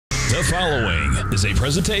The following is a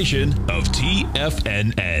presentation of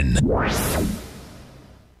TFNN.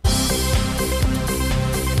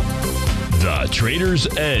 The Trader's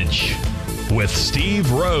Edge with Steve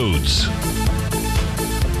Rhodes.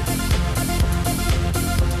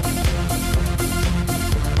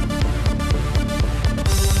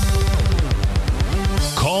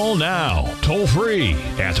 Call now, toll free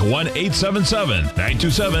at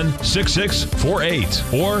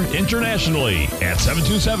 1-877-927-6648 or internationally at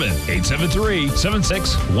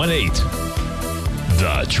 727-873-7618.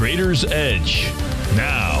 The Trader's Edge.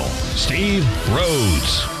 Now, Steve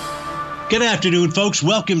Rhodes. Good afternoon, folks.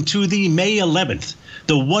 Welcome to the May 11th,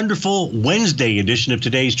 the wonderful Wednesday edition of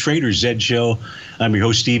today's Trader's Edge show. I'm your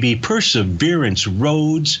host, Stevie Perseverance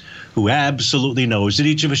Rhodes, who absolutely knows that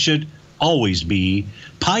each of us should always be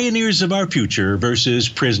pioneers of our future versus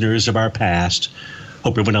prisoners of our past.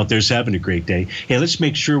 Hope everyone out there is having a great day. Hey, let's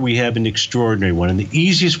make sure we have an extraordinary one. And the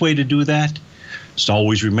easiest way to do that is to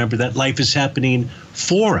always remember that life is happening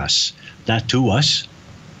for us, not to us.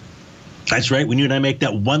 That's right. When you and I make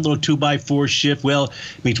that one little 2x4 shift, well,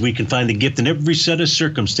 it means we can find the gift in every set of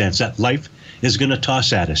circumstance that life is going to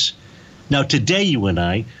toss at us. Now, today, you and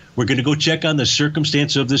I, we're going to go check on the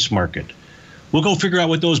circumstance of this market. We'll go figure out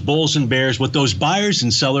what those bulls and bears, what those buyers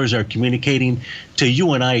and sellers are communicating to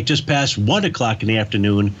you and I just past 1 o'clock in the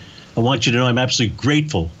afternoon. I want you to know I'm absolutely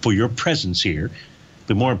grateful for your presence here.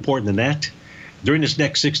 But more important than that, during this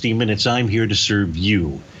next 60 minutes, I'm here to serve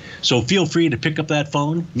you. So feel free to pick up that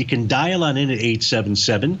phone. You can dial on in at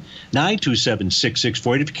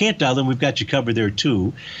 877-927-6648. If you can't dial in, we've got you covered there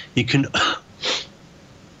too. You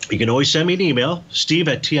can always send me an email,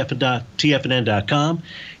 steve@tfnn.com.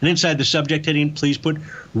 And inside the subject heading, please put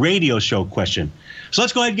radio show question. So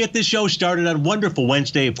let's go ahead and get this show started on a wonderful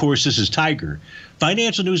Wednesday. Of course, this is Tiger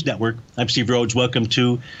Financial News Network. I'm Steve Rhodes. Welcome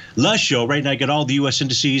to the show. Right now, I got all the U.S.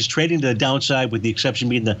 indices trading to the downside, with the exception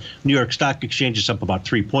being the New York Stock Exchange is up about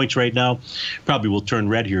 3 points right now. Probably will turn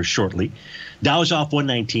red here shortly. Dow's off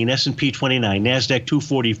 119, S&P 29, NASDAQ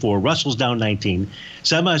 244, Russell's down 19,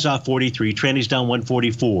 Semi's off 43, Tranny's down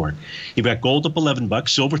 144. You've got gold up 11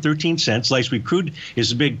 bucks, silver 13 cents, light sweet crude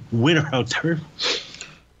is a big winner out there.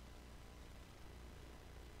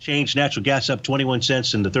 Change, natural gas up 21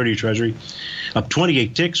 cents in the 30-year Treasury, up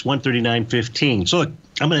 28 ticks, 139.15. So look,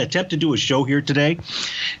 I'm going to attempt to do a show here today,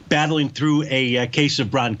 battling through a case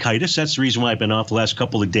of bronchitis. That's the reason why I've been off the last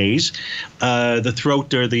couple of days. The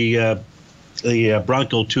throat or the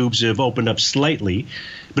bronchial tubes have opened up slightly.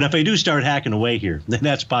 But if I do start hacking away here, then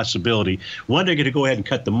that's a possibility. One, they're going to go ahead and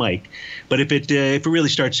cut the mic. But if it really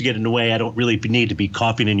starts to get in the way, I don't really need to be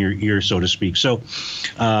coughing in your ear, so to speak. So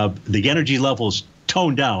the energy level's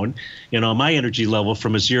toned down. You know, my energy level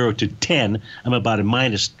from a 0 to 10, I'm about a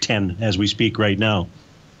minus 10 as we speak right now.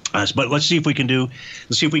 But let's see if we can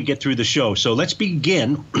get through the show. So let's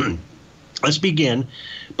begin. Let's begin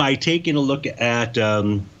by taking a look at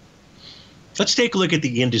let's take a look at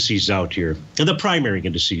the indices out here, and the primary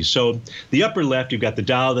indices. So the upper left, you've got the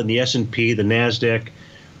Dow, then the S&P, the NASDAQ,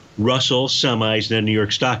 Russell, semis, and then New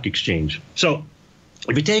York Stock Exchange. So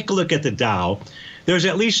if you take a look at the Dow, there's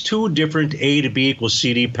at least two different A to B equals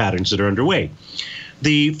CD patterns that are underway.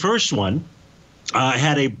 The first one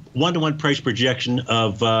had a one-to-one price projection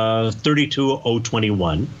of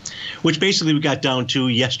 32,021, which basically we got down to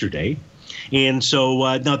yesterday. And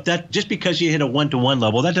so now that just because you hit a one-to-one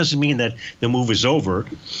level, that doesn't mean that the move is over,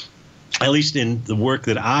 at least in the work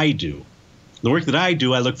that I do. The work that I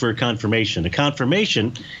do, I look for a confirmation. A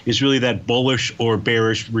confirmation is really that bullish or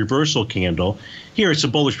bearish reversal candle. Here, it's a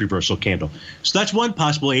bullish reversal candle. So that's one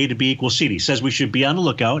possible A to B equals CD. It says we should be on the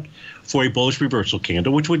lookout for a bullish reversal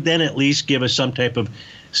candle, which would then at least give us some type of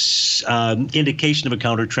indication of a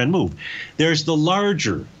counter trend move. There's the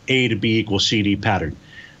larger A to B equals CD pattern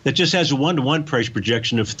that just has a one-to-one price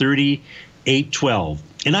projection of 38.12.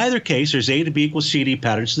 In either case, there's A to B equals CD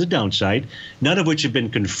patterns to the downside, none of which have been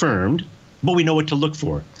confirmed, but we know what to look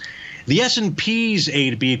for. The S&P's A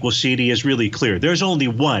to B equals CD is really clear. There's only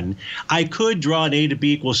one. I could draw an A to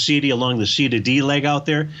B equals CD along the C to D leg out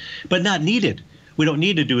there, but not needed. We don't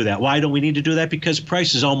need to do that. Why don't we need to do that? Because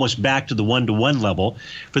price is almost back to the one-to-one level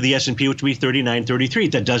for the S&P, which would be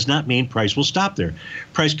 39.33. That does not mean price will stop there.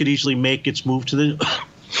 Price could easily make its move to the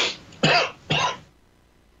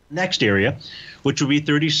next area, which would be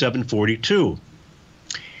 37.42.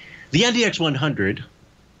 The NDX 100,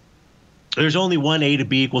 there's only one A to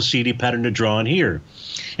B equals CD pattern to draw on here.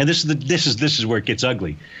 And this is where it gets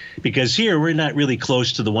ugly, because here we're not really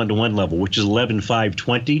close to the one-to-one level, which is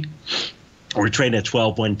 11.520. We're trading at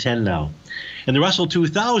 12,110 now. And the Russell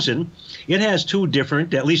 2000, it has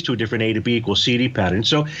at least two different A to B equals CD patterns.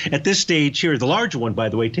 So at this stage here, the larger one, by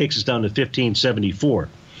the way, takes us down to 1574.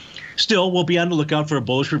 Still, we'll be on the lookout for a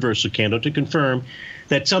bullish reversal candle to confirm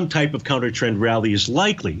that some type of counter trend rally is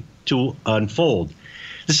likely to unfold.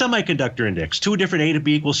 The semiconductor index, two different A to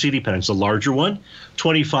B equals CD patterns. The larger one,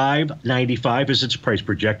 25.95 is its price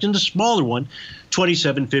projection. The smaller one,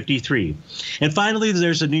 27.53. And finally,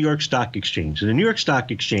 there's the New York Stock Exchange. And the New York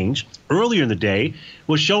Stock Exchange, earlier in the day,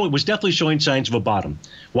 was definitely showing signs of a bottom.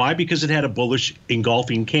 Why? Because it had a bullish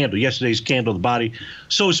engulfing candle. Yesterday's candle, the body,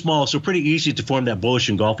 so small, so pretty easy to form that bullish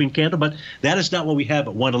engulfing candle. But that is not what we have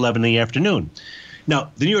at 1:11 in the afternoon.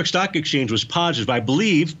 Now, the New York Stock Exchange was positive, I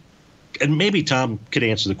believe, and maybe Tom could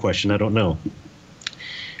answer the question, I don't know.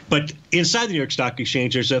 But inside the New York Stock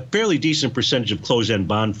Exchange, there's a fairly decent percentage of closed-end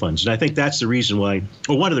bond funds. And I think that's the reason why,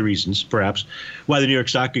 or one of the reasons, perhaps, why the New York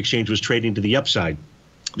Stock Exchange was trading to the upside.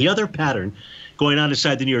 The other pattern going on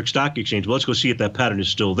inside the New York Stock Exchange, well, let's go see if that pattern is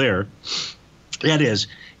still there. That is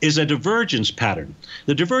a divergence pattern.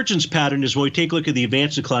 The divergence pattern is when we take a look at the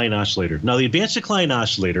advanced decline oscillator. Now, the advanced decline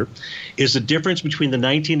oscillator is the difference between the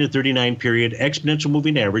 19 and 39 period exponential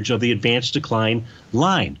moving average of the advanced decline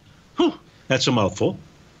line. Whew, that's a mouthful,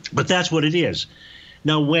 but that's what it is.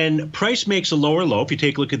 Now, when price makes a lower low, if you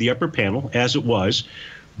take a look at the upper panel, as it was,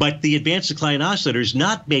 but the advanced decline oscillator is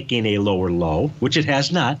not making a lower low, which it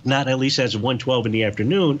has not at least as of 1:12 in the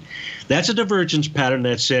afternoon. That's a divergence pattern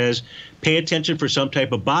that says pay attention for some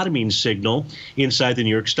type of bottoming signal inside the New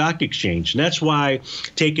York Stock Exchange. And that's why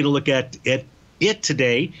taking a look at it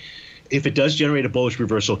today, if it does generate a bullish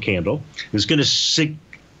reversal candle, is going to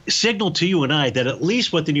signal to you and I that at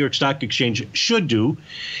least what the New York Stock Exchange should do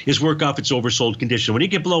is work off its oversold condition. When you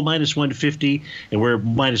get below -150 and we're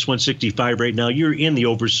 -165 right now, you're in the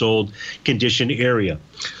oversold condition area.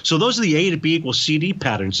 So those are the A to B equals CD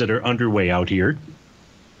patterns that are underway out here.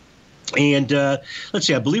 And let's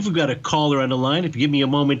see, I believe we've got a caller on the line. If you give me a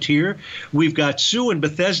moment here, we've got Sue in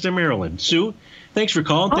Bethesda, Maryland. Sue, thanks for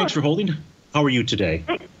calling. Thanks for holding. How are you today?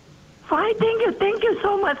 Fine, thank you. Thank you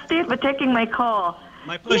so much, Steve, for taking my call.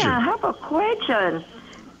 My pleasure. Yeah, I have a question.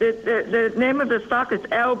 The name of the stock is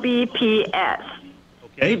LBPS.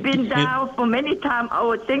 Okay. It's been down for many times. I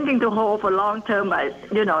was thinking to hold for long term, but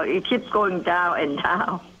it keeps going down and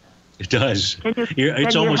down. It does.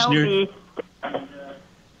 It's almost near. Me?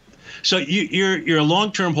 So you're a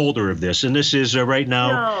long-term holder of this, and this is right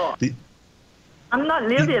now. No, I'm not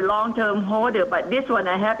really a long-term holder, but this one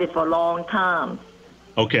I have it for a long time.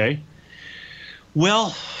 Okay. Well,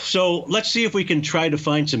 so let's see if we can try to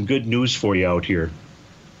find some good news for you out here.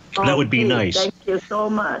 That would be nice. Thank you so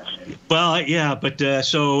much. Well, yeah, but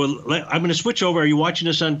so I'm going to switch over. Are you watching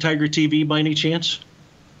us on Tiger TV by any chance?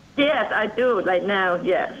 Yes, I do right now,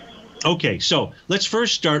 yes. Okay, so let's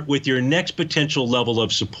first start with your next potential level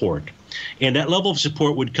of support. And that level of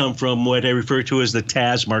support would come from what I refer to as the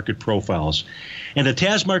TAS market profiles. And the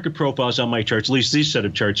TAS market profiles on my charts, at least these set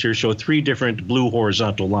of charts here, show three different blue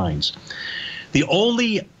horizontal lines. The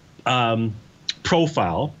only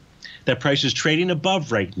profile that price is trading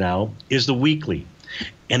above right now is the weekly.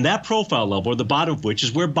 And that profile level, or the bottom of which,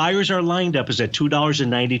 is where buyers are lined up, is at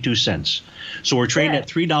 $2.92. So we're trading at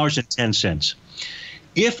 $3.10.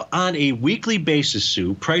 If on a weekly basis,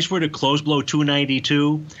 Sue, price were to close below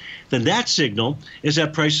 $2.92, then that signal is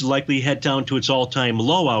that price is likely to head down to its all-time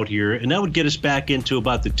low out here, and that would get us back into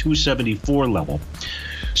about the $2.74 level.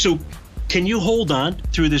 So can you hold on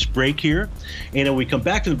through this break here? And when we come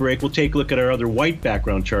back to the break, we'll take a look at our other white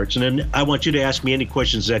background charts. And then I want you to ask me any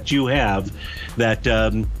questions that you have that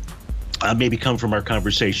maybe come from our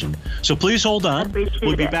conversation. So please hold on.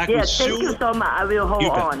 We'll be back with Sue. Thank you so much. I will hold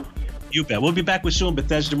on. You bet. We'll be back with Sue in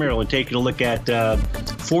Bethesda, Maryland, taking a look at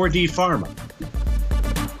 4D Pharma.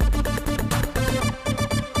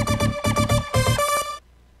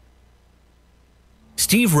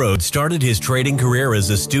 Steve Rhodes started his trading career as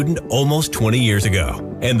a student almost 20 years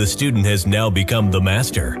ago, and the student has now become the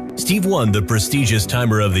master. Steve won the prestigious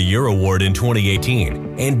Timer of the Year award in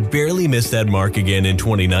 2018 and barely missed that mark again in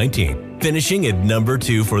 2019, finishing at number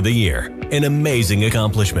 2 for the year. An amazing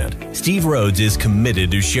accomplishment. Steve Rhodes is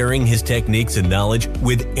committed to sharing his techniques and knowledge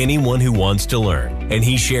with anyone who wants to learn. and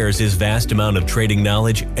he shares his vast amount of trading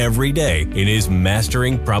knowledge every day in his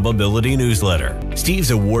Mastering Probability newsletter. Steve's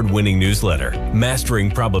award-winning newsletter, Mastering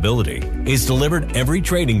Probability, is delivered every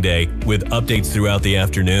trading day with updates throughout the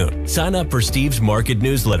afternoon. Sign up for Steve's market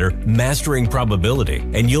newsletter, Mastering Probability,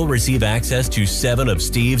 and you'll receive access to 7 of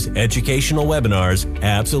Steve's educational webinars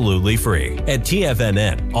absolutely free. At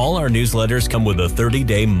TFNN, all our newsletters come with a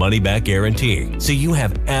 30-day money-back guarantee, so you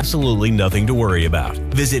have absolutely nothing to worry about.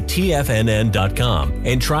 Visit TFNN.com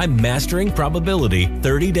and try Mastering Probability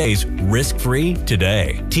 30 days risk-free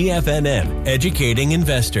today. TFNN, educating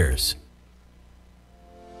investors.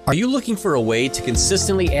 Are you looking for a way to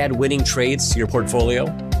consistently add winning trades to your portfolio?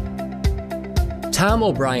 Tom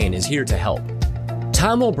O'Brien is here to help.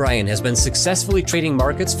 Tom O'Brien has been successfully trading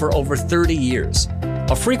markets for over 30 years.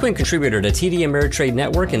 A frequent contributor to TD Ameritrade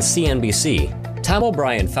Network and CNBC, Tom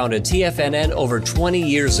O'Brien founded TFNN over 20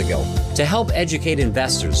 years ago to help educate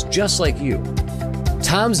investors just like you.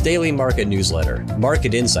 Tom's daily market newsletter,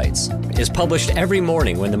 Market Insights, is published every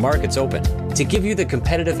morning when the markets open to give you the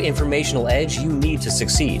competitive informational edge you need to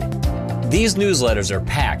succeed. These newsletters are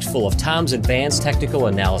packed full of Tom's advanced technical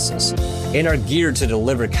analysis and are geared to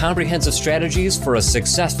deliver comprehensive strategies for a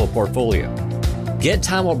successful portfolio. Get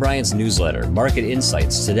Tom O'Brien's newsletter, Market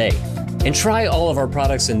Insights, today and try all of our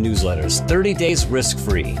products and newsletters 30 days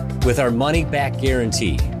risk-free with our money-back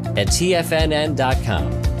guarantee at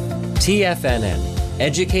TFNN.com. TFNN,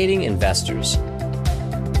 educating investors.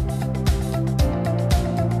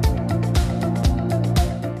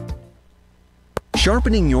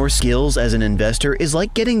 Sharpening your skills as an investor is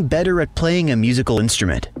like getting better at playing a musical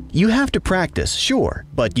instrument. You have to practice, sure,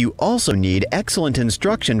 but you also need excellent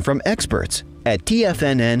instruction from experts. At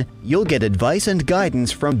TFNN, you'll get advice and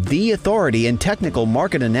guidance from the authority in technical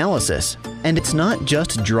market analysis. And it's not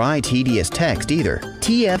just dry, tedious text either.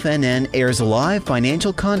 TFNN airs live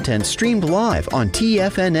financial content streamed live on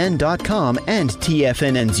TFNN.com and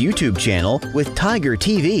TFNN's YouTube channel with Tiger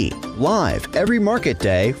TV, live every market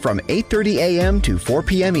day from 8:30 a.m. to 4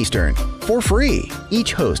 p.m. Eastern, for free.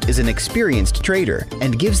 Each host is an experienced trader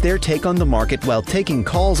and gives their take on the market while taking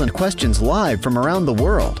calls and questions live from around the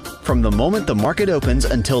world. From the moment the market opens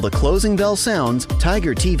until the closing bell sounds,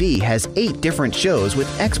 Tiger TV has 8 different shows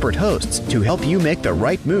with expert hosts to help you make the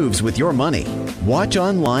right moves with your money. Watch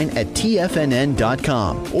online at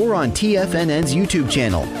TFNN.com or on TFNN's YouTube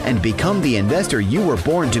channel and become the investor you were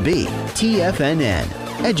born to be. TFNN,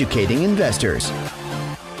 educating investors.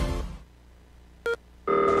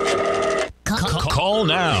 Call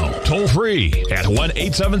now, toll free at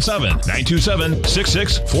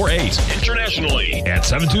 1-877-927-6648. Internationally at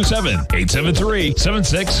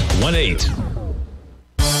 727-873-7618.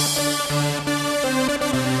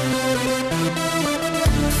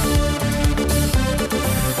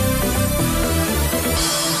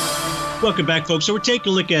 Welcome back, folks. So we're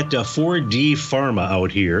taking a look at 4D Pharma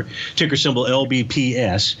out here, ticker symbol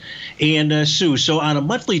LBPS. And Sue, so on a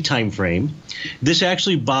monthly time frame, this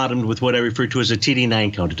actually bottomed with what I refer to as a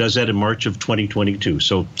TD9 count. It does that in March of 2022,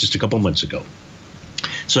 so just a couple months ago.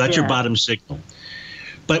 So that's your bottom signal.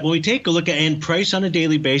 But when we take a look at, and price on a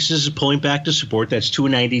daily basis is pulling back to support, that's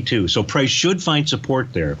 292. So price should find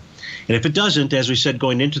support there. And if it doesn't, as we said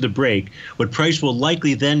going into the break, what price will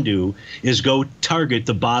likely then do is go target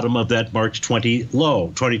the bottom of that March 22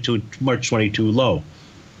 low.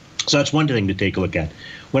 So that's one thing to take a look at.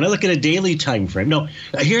 When I look at a daily time frame,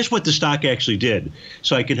 here's what the stock actually did,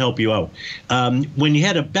 so I can help you out. When you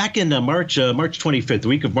had back in March 25th, the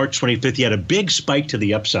week of March 25th, you had a big spike to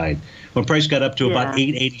the upside when price got up to about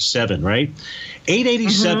 887, right?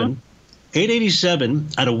 887. 887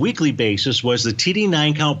 on a weekly basis was the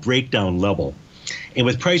TD9 count breakdown level. And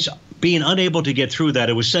with price being unable to get through that,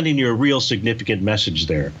 it was sending you a real significant message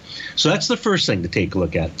there. So that's the first thing to take a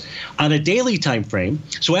look at. On a daily time frame,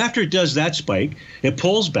 so after it does that spike, it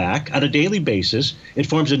pulls back on a daily basis. It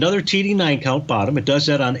forms another TD9 count bottom. It does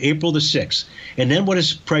that on April the 6th. And then what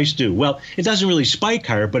does price do? Well, it doesn't really spike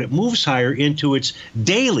higher, but it moves higher into its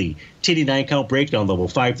daily TD9 count breakdown level,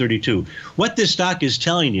 532. What this stock is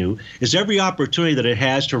telling you is every opportunity that it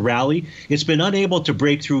has to rally, it's been unable to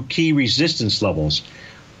break through key resistance levels.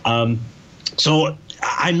 So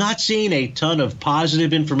I'm not seeing a ton of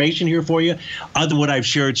positive information here for you other than what I've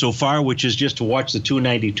shared so far, which is just to watch the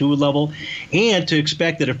 292 level and to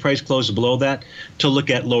expect that if price closes below that, to look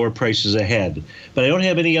at lower prices ahead. But I don't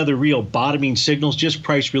have any other real bottoming signals, just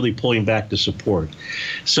price really pulling back to support.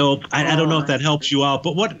 So I don't know if that helps you out.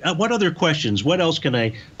 But what other questions? What else can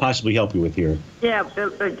I possibly help you with here? Yeah,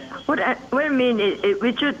 what I mean is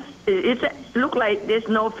it look like there's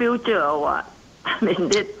no future or what? I mean,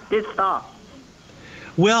 this stock.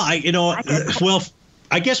 Well,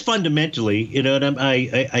 I guess fundamentally, you know, and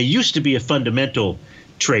I used to be a fundamental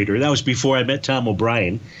trader. That was before I met Tom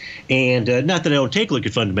O'Brien. And not that I don't take a look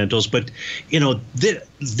at fundamentals, but, you know,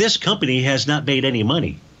 this company has not made any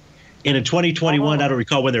money. And in 2021, I don't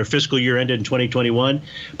recall when their fiscal year ended in 2021,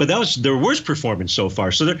 but that was their worst performance so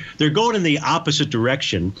far. So they're going in the opposite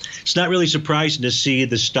direction. It's not really surprising to see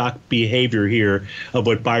the stock behavior here of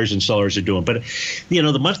what buyers and sellers are doing. But, you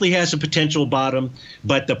know, the monthly has a potential bottom,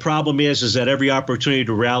 but the problem is that every opportunity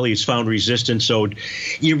to rally has found resistance. So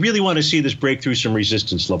you really want to see this break through some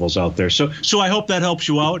resistance levels out there. So I hope that helps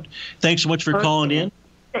you out. Thanks so much for calling in.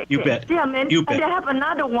 You bet. Yeah, man. You bet. I have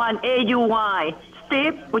another one, AUY.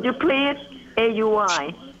 Steve, would you please?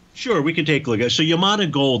 AUY. Sure, we can take a look at it. So Yamana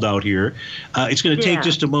Gold out here. It's going to take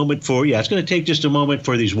just a moment for it's going to take just a moment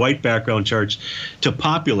for these white background charts to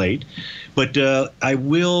populate. But I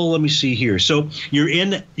will. Let me see here. So you're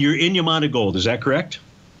in Yamana Gold. Is that correct?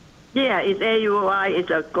 Yeah, it's AUY.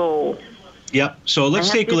 It's a gold. Yep. So let's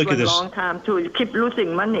take a look at this. Long time too. You keep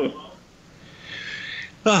losing money.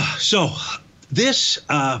 So this.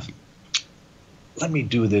 Let me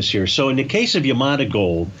do this here. So in the case of Yamana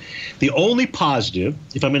Gold, the only positive,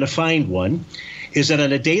 if I'm going to find one, is that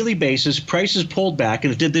on a daily basis, prices pulled back,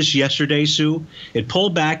 and it did this yesterday, Sue. It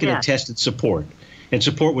pulled back and it tested support. And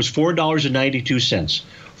support was $4.92.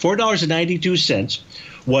 $4.92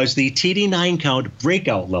 was the TD9 count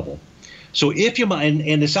breakout level. So if you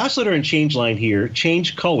and this oscillator and change line here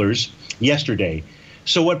changed colors yesterday.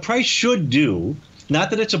 So what price should do,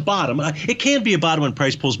 not that it's a bottom. It can be a bottom when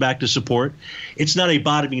price pulls back to support. It's not a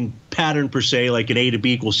bottoming pattern per se, like an A to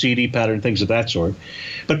B equals CD pattern, things of that sort.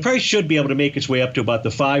 But price should be able to make its way up to about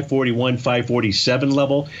the 541, 547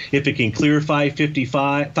 level. If it can clear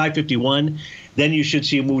 551, then you should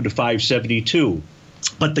see a move to 572.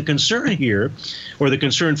 But the concern here, or the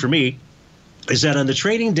concern for me, is that on the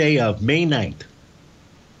trading day of May 9th,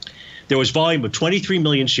 there was volume of 23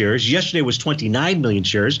 million shares. Yesterday was 29 million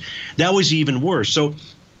shares. That was even worse. So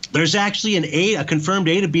there's actually a confirmed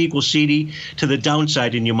A to B equals CD to the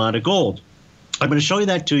downside in Yamana Gold. I'm going to show you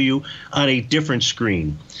that to you on a different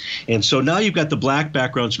screen. And so now you've got the black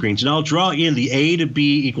background screens. And I'll draw in the A to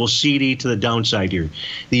B equals CD to the downside here.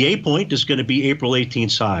 The A point is going to be April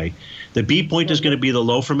 18th's high. The B point is going to be the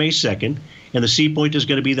low for May 2nd. And the C point is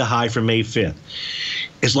going to be the high for May 5th.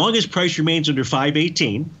 As long as price remains under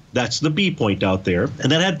 518, that's the B point out there.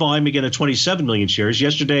 And that had volume again of 27 million shares.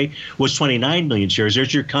 Yesterday was 29 million shares.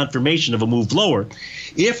 There's your confirmation of a move lower.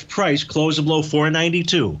 If price closes below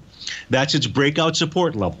 492, that's its breakout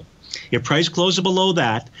support level. If price closes below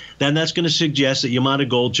that, then that's going to suggest that Yamana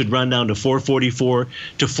Gold should run down to 444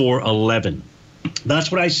 to 411.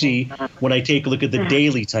 That's what I see when I take a look at the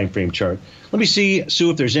daily time frame chart. Let me see,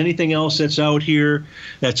 Sue, if there's anything else that's out here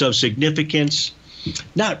that's of significance.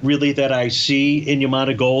 Not really that I see in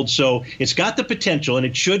Yamana Gold. So it's got the potential, and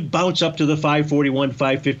it should bounce up to the 541,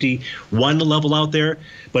 551 level out there.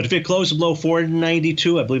 But if it closes below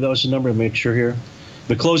 492, I believe that was the number. I'll make sure here.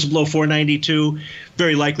 If it closes below 492,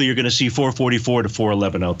 very likely you're going to see 444 to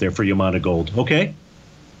 411 out there for Yamana Gold. Okay?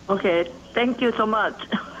 Okay. Thank you so much.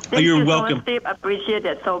 You're welcome. So much, Steve. I appreciate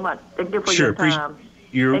it so much. Thank you for your time.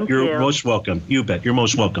 You're most welcome. You bet. You're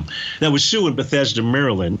most welcome. That was Sue in Bethesda,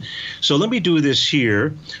 Maryland. So let me do this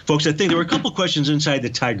here. Folks, I think there were a couple questions inside the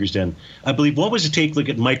Tiger's Den. I believe one was to take a look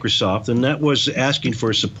at Microsoft, and that was asking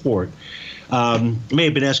for support. May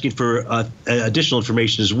have been asking for additional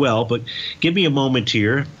information as well, but give me a moment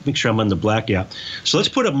here. Make sure I'm on the black app. So let's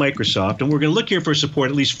put up Microsoft, and we're going to look here for support,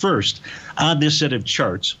 at least first, on this set of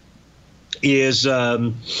charts. Is,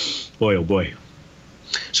 boy, oh boy.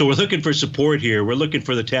 So we're looking for support here. We're looking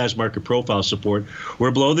for the TAS market profile support.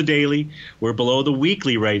 We're below the daily. We're below the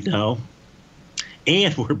weekly right now.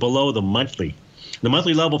 And we're below the monthly. The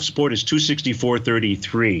monthly level of support is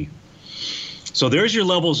 264.33. So there's your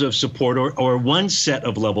levels of support, or one set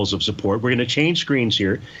of levels of support. We're going to change screens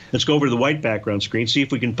here. Let's go over to the white background screen, see if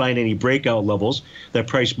we can find any breakout levels that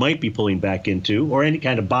price might be pulling back into, or any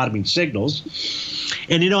kind of bottoming signals.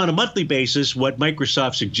 And, you know, on a monthly basis, what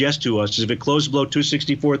Microsoft suggests to us is if it closes below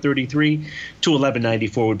 264.33,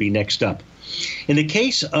 211.94 would be next up. In the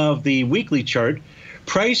case of the weekly chart,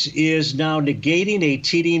 price is now negating a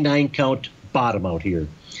TD9 count bottom out here.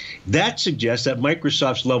 That suggests that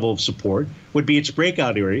Microsoft's level of support would be its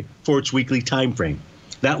breakout area for its weekly time frame.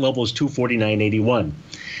 That level is 249.81.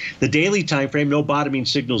 The daily time frame, no bottoming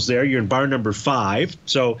signals there. You're in bar number 5,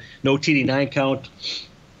 so no TD9 count,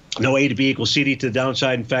 no A to B equals CD to the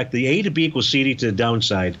downside. In fact, the A to B equals CD to the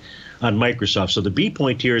downside on Microsoft. So the B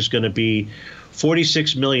point here is going to be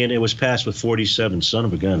 46 million. It was passed with 47. Son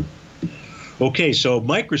of a gun. Okay, so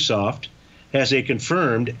Microsoft has a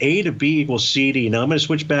confirmed A to B equals CD. Now I'm going to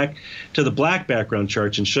switch back to the black background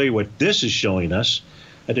charts and show you what this is showing us.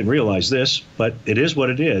 I didn't realize this, but it is what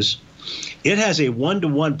it is. It has a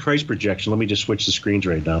 1-to-1 price projection. Let me just switch the screens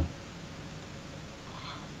right now.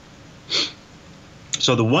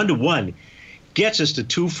 So the 1-to-1 gets us to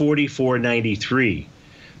 244.93.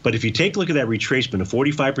 But if you take a look at that retracement, a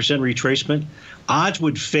 45% retracement, odds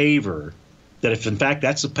would favor that if, in fact,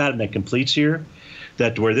 that's the pattern that completes here,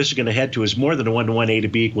 that where this is going to head to is more than a 1-to-1 A to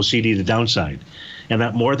B equals CD to the downside. And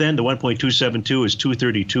that more than the 1.272 is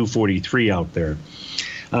 232.43 out there.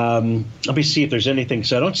 Let me see if there's anything.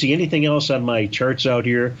 So I don't see anything else on my charts out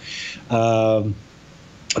here that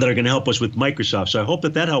are going to help us with Microsoft. So I hope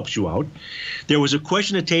that helps you out. There was a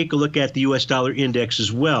question to take a look at the U.S. dollar index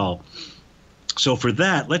as well. So for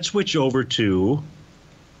that, let's switch over to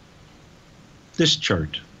this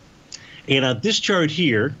chart. And on this chart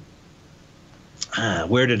here,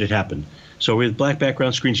 where did it happen? So with black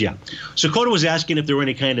background screens, yeah. So Coda was asking if there were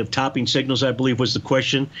any kind of topping signals, I believe was the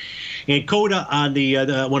question. And Coda on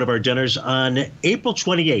the one of our dinners on April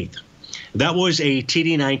 28th, that was a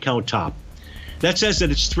TD9 count top. That says that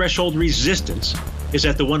its threshold resistance is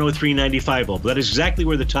at the 103.95 level. That is exactly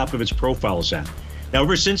where the top of its profile is at. Now,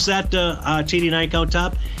 ever since that TD9 count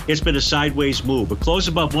top, it's been a sideways move. A close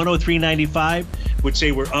above 103.95 would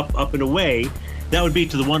say we're up and away. That would be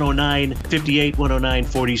to the 109.58,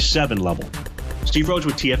 109.47 level. Steve Rhodes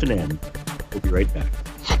with TFNN. We'll be right back.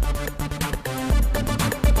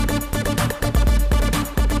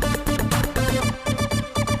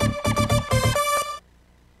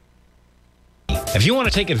 If you want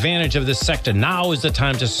to take advantage of this sector, now is the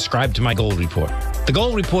time to subscribe to my Gold Report. The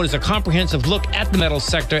Gold Report is a comprehensive look at the metals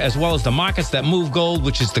sector as well as the markets that move gold,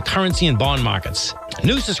 which is the currency and bond markets.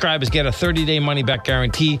 New subscribers get a 30-day money-back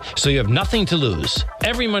guarantee, so you have nothing to lose.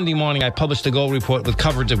 Every Monday morning, I publish the Gold Report with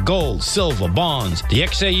coverage of gold, silver, bonds, the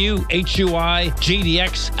XAU, HUI,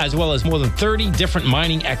 GDX, as well as more than 30 different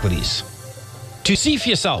mining equities. To see for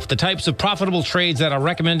yourself the types of profitable trades that are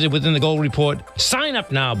recommended within the Gold Report, sign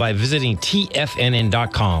up now by visiting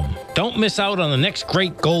TFNN.com. Don't miss out on the next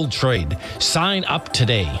great gold trade. Sign up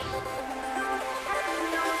today.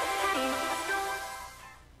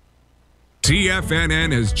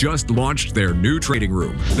 TFNN has just launched their new trading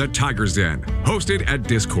room, the Tiger's Den, hosted at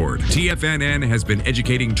Discord. TFNN has been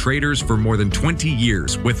educating traders for more than 20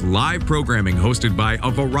 years with live programming hosted by a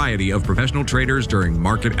variety of professional traders during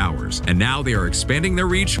market hours. And now they are expanding their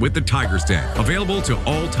reach with the Tiger's Den, available to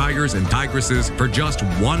all tigers and tigresses for just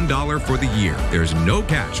 $1 for the year. There's no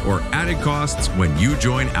catch or added costs when you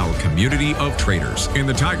join our community of traders. In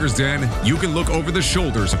the Tiger's Den, you can look over the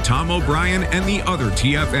shoulders of Tom O'Brien and the other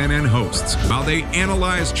TFNN hosts while they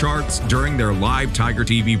analyze charts during their live Tiger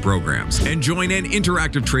TV programs, and join an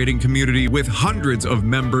interactive trading community with hundreds of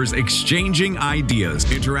members exchanging ideas.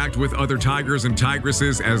 Interact with other tigers and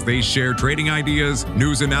tigresses as they share trading ideas,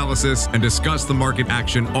 news analysis, and discuss the market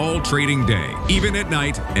action all trading day, even at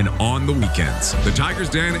night and on the weekends. The Tiger's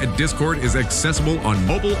Den at Discord is accessible on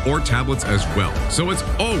mobile or tablets as well, so it's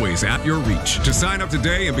always at your reach. To sign up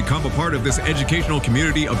today and become a part of this educational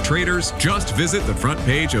community of traders, just visit the front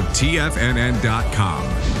page of TFNN.com.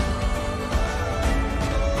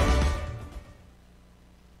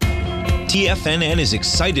 TFNN is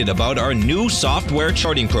excited about our new software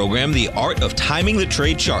charting program, The Art of Timing the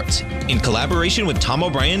Trade Charts. In collaboration with Tom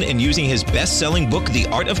O'Brien and using his best-selling book, The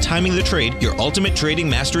Art of Timing the Trade, Your Ultimate Trading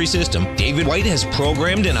Mastery System, David White has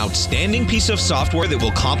programmed an outstanding piece of software that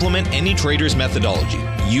will complement any trader's methodology.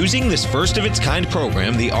 Using this first-of-its-kind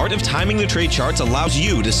program, The Art of Timing the Trade Charts allows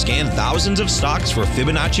you to scan thousands of stocks for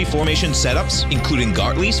Fibonacci formation setups, including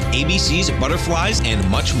Gartley's, ABC's, butterflies, and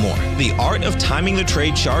much more. The Art of Timing the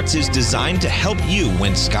Trade Charts is designed to help you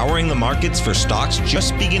when scouring the markets for stocks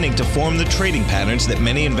just beginning to form the trading patterns that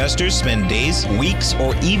many investors spend days, weeks,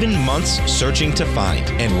 or even months searching to find.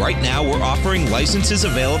 And right now, we're offering licenses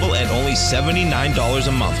available at only $79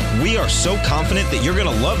 a month. We are so confident that you're going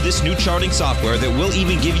to love this new charting software that will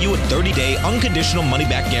even give you a 30-day unconditional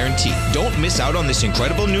money-back guarantee. Don't miss out on this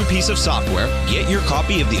incredible new piece of software. Get your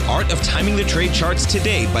copy of The Art of Timing the Trade Charts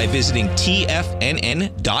today by visiting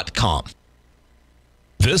TFNN.com.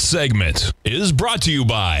 This segment is brought to you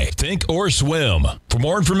by Thinkorswim. For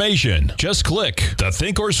more information, just click the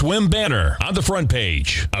Thinkorswim banner on the front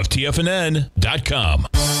page of TFNN.com.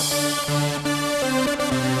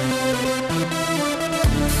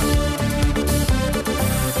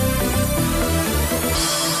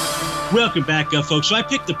 Welcome back, folks. So I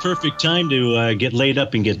picked the perfect time to get laid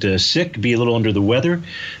up and get sick, be a little under the weather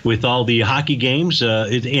with all the hockey games.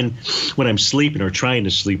 And when I'm sleeping or trying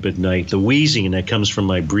to sleep at night, the wheezing that comes from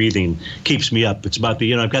my breathing keeps me up. It's about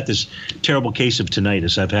I've got this terrible case of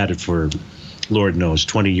tinnitus. I've had it for, Lord knows,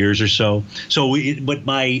 20 years or so. So what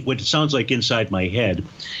it sounds like inside my head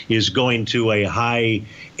is going to a high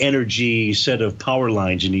energy set of power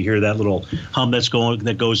lines, and you hear that little hum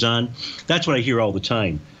that goes on. That's what I hear all the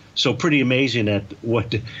time. So pretty amazing that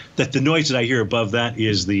the noise that I hear above that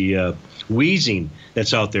is the wheezing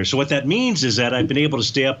that's out there. So what that means is that I've been able to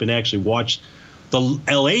stay up and actually watch the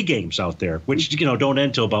LA games out there, which don't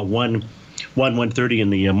end till about 1:30 in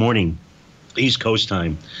the morning, East Coast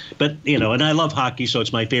time. But and I love hockey, so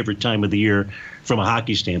it's my favorite time of the year from a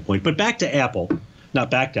hockey standpoint. But back to Apple,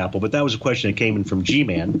 not back to Apple, but that was a question that came in from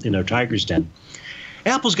G-Man in our Tigers Den.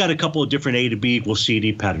 Apple's got a couple of different A to B equals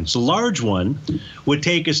CD patterns. The large one would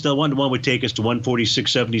take us, the one-to-one would take us to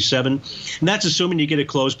 146.77, and that's assuming you get a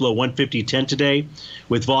close below 150.10 today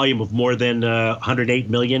with volume of more than 108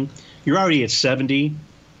 million. You're already at 70,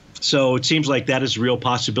 so it seems like that is a real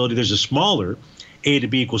possibility. There's a smaller A to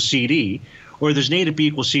B equals CD, or there's an A to B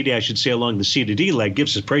equals CD, I should say, along the C to D leg,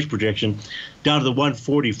 gives us price projection down to the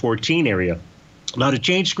 140.14 area. Now, to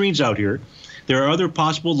change screens out here, there are other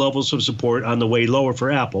possible levels of support on the way lower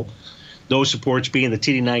for Apple, those supports being the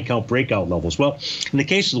TD9 count breakout levels. Well, in the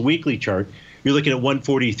case of the weekly chart, you're looking at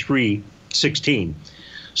 143.16.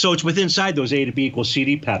 So it's inside those A to B equals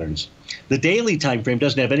CD patterns. The daily time frame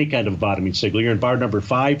doesn't have any kind of bottoming signal. You're in bar number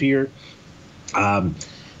 5 here. The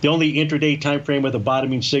only intraday time frame with a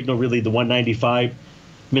bottoming signal, really the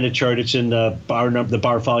 195-minute chart, it's in the bar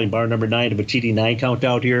following bar number 9 of a TD9 count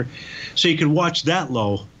out here. So you can watch that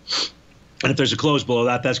low. And if there's a close below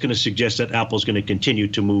that, that's going to suggest that Apple's going to continue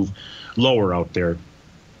to move lower out there.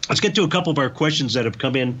 Let's get to a couple of our questions that have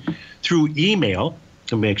come in through email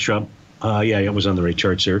to make sure. It was on the right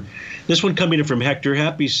charts here. This one coming in from Hector.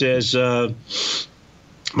 Happy says,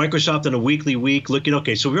 Microsoft on a weekly week looking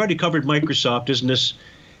okay. So we already covered Microsoft. Isn't this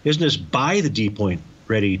by the D point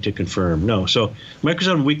ready to confirm? No. So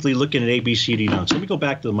Microsoft weekly looking at ABCD now. So let me go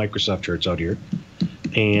back to the Microsoft charts out here.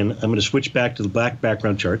 And I'm going to switch back to the black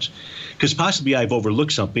background charts because possibly I've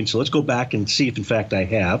overlooked something. So let's go back and see if, in fact, I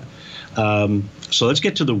have. So let's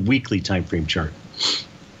get to the weekly time frame chart,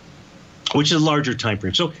 which is a larger time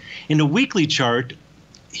frame. So in the weekly chart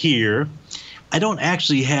here, I don't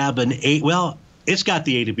actually have an A. Well, it's got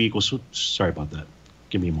the A to B equals. Sorry about that.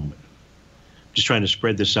 Give me a moment. Just trying to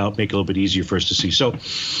spread this out, make it a little bit easier for us to see. So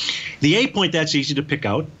the A point, that's easy to pick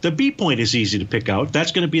out. The B point is easy to pick out.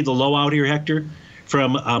 That's going to be the low out here, Hector,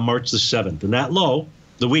 from March the 7th. And that low,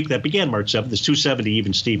 the week that began March 7th, is 270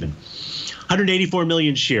 even Steven. 184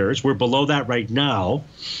 million shares. We're below that right now.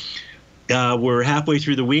 We're halfway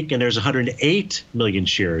through the week, and there's 108 million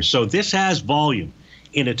shares. So this has volume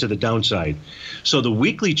in it to the downside. So the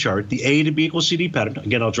weekly chart, the A to B equals CD pattern,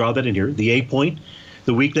 again, I'll draw that in here. The A point,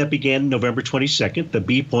 the week that began November 22nd. The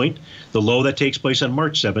B point, the low that takes place on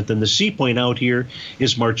March 7th. And the C point out here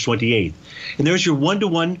is March 28th. And there's your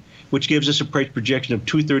one-to-one, which gives us a price projection of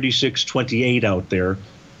 236.28 out there.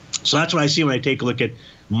 So that's what I see when I take a look at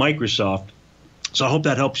Microsoft. So I hope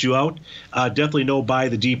that helps you out. Definitely no buy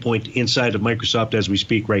the D point inside of Microsoft as we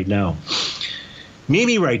speak right now.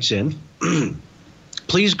 Mimi writes in,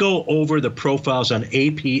 please go over the profiles on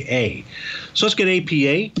APA. So let's get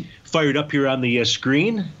APA fired up here on the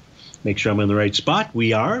screen. Make sure I'm in the right spot.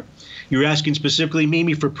 We are. You're asking specifically,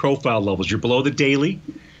 Mimi, for profile levels. You're below the daily.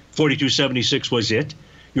 42.76 was it.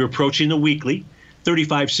 You're approaching the weekly,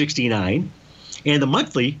 35.69. And the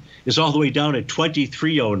monthly is all the way down at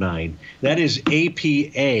 23.09. That is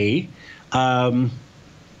APA.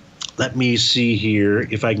 Let me see here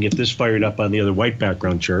if I can get this fired up on the other white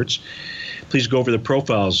background charts. Please go over the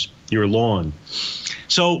profiles you're long.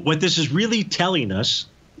 So what this is really telling us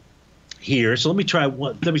here, so let me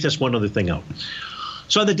test one other thing out.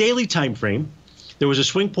 So on the daily time frame, there was a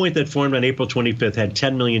swing point that formed on April 25th, had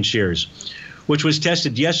 10 million shares, which was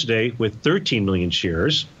tested yesterday with 13 million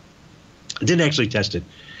shares. It didn't actually test it.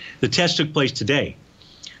 The test took place today.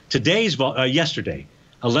 Yesterday,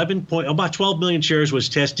 about 12 million shares was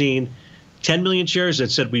testing 10 million shares.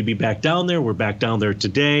 That said we'd be back down there. We're back down there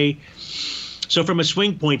today. So from a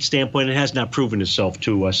swing point standpoint, it has not proven itself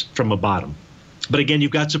to us from a bottom. But again,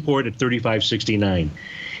 you've got support at 35.69.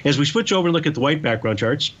 As we switch over and look at the white background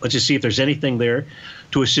charts, let's just see if there's anything there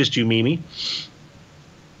to assist you, Mimi.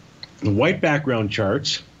 The white background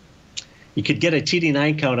charts, you could get a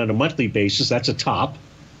TD9 count on a monthly basis. That's a top.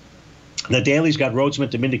 The daily's got Rhodes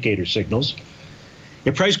momentum indicator signals.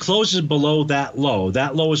 If price closes below that low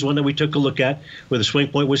is one that we took a look at where the swing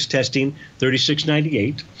point was testing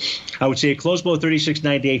 36.98. I would say it closed below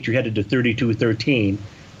 36.98, you're headed to 32.13,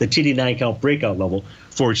 the TD9 count breakout level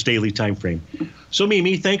for its daily time frame. So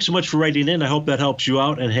Mimi, thanks so much for writing in. I hope that helps you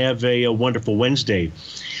out, and have a wonderful Wednesday.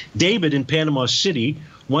 David in Panama City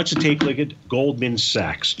wants to take a look at Goldman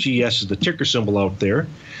Sachs. GS is the ticker symbol out there.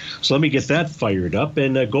 So let me get that fired up.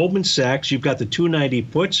 And Goldman Sachs, you've got the 290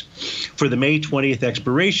 puts for the May 20th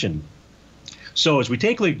expiration. So as we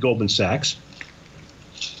take a look at Goldman Sachs,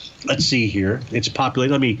 let's see here. It's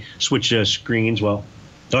populated. Let me switch screens. Well,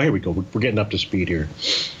 here we go. We're getting up to speed here.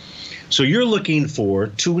 So you're looking for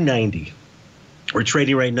 290. We're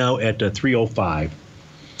trading right now at 305.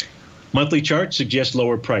 Monthly chart suggests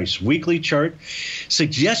lower price. Weekly chart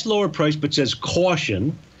suggests lower price but says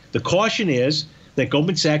caution. The caution is that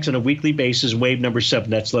Goldman Sachs on a weekly basis, wave number 7,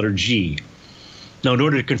 that's letter G. Now, in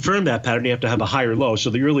order to confirm that pattern, you have to have a higher low. So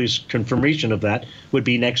the earliest confirmation of that would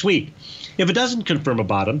be next week. If it doesn't confirm a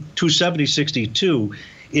bottom, 270.62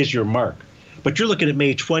 is your mark. But you're looking at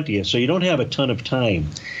May 20th, so you don't have a ton of time.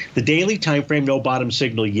 The daily time frame, no bottom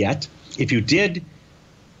signal yet. If it did,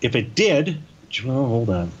 well,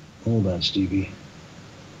 hold on, Stevie.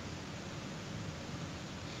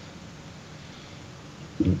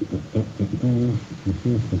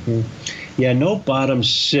 Yeah, no bottom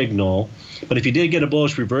signal. But if you did get a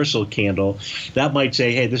bullish reversal candle, that might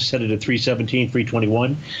say, hey, this is headed to 317,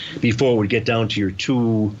 321 before we get down to your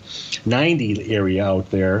 290 area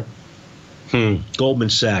out there. Goldman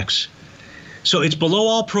Sachs. So it's below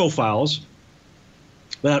all profiles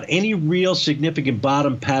without any real significant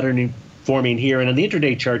bottom pattern forming here. And on the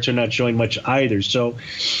intraday charts are not showing much either. So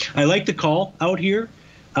I like the call out here.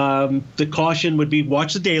 The caution would be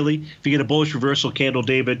watch the daily. If you get a bullish reversal candle,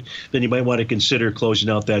 David, then you might want to consider closing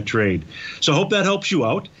out that trade. So I hope that helps you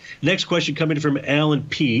out. Next question coming from Alan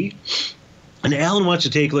P. And Alan wants to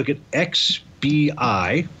take a look at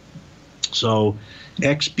XBI. So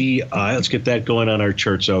XBI, let's get that going on our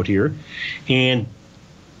charts out here. And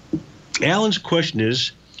Alan's question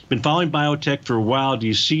is, been following biotech for a while. Do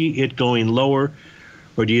you see it going lower,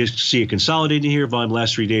 or do you see it consolidating here? Volume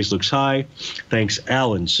last 3 days looks high. Thanks,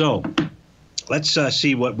 Alan. So let's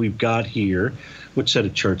see what we've got here. What set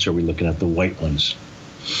of charts are we looking at? The white ones.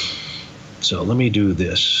 So let me do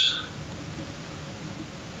this.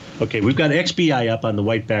 Okay, we've got XBI up on the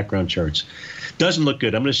white background charts. Doesn't look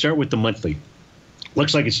good. I'm going to start with the monthly.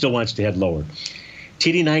 Looks like it still wants to head lower.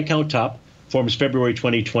 TD9 count top forms February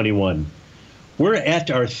 2021. We're at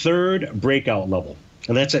our third breakout level,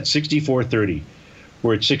 and that's at 64.30.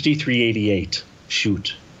 We're at 63.88.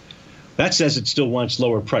 Shoot. That says it still wants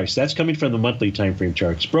lower price. That's coming from the monthly time frame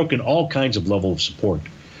chart. It's broken all kinds of level of support.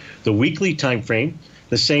 The weekly time frame,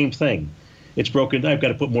 the same thing. It's broken. I've got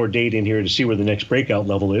to put more data in here to see where the next breakout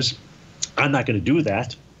level is. I'm not going to do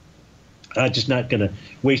that. I'm just not going to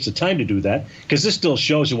waste the time to do that because this still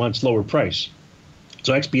shows it wants lower price.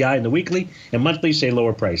 So XBI in the weekly and monthly say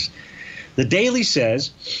lower price. The daily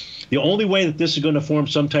says the only way that this is going to form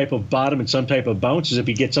some type of bottom and some type of bounce is if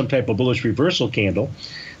you get some type of bullish reversal candle.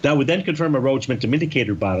 That would then confirm a Rhodes momentum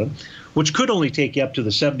indicator bottom, which could only take you up to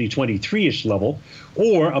the 70.23-ish level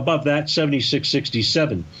or above that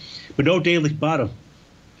 76.67. But no daily bottom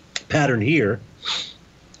pattern here.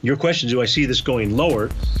 Your question is, do I see this going lower?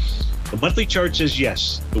 The monthly chart says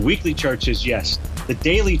yes. The weekly chart says yes. The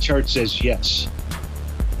daily chart says yes.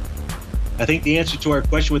 I think the answer to our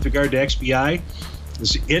question with regard to XBI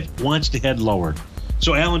is it wants to head lower.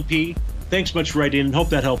 So Alan P., thanks much for writing in. Hope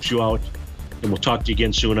that helps you out. And we'll talk to you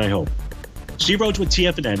again soon, I hope. Steve Rhodes with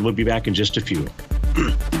TFNN. We'll be back in just a few.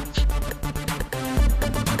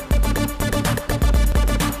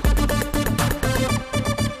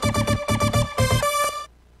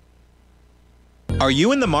 Are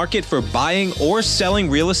you in the market for buying or selling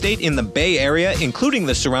real estate in the Bay Area, including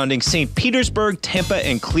the surrounding St. Petersburg, Tampa,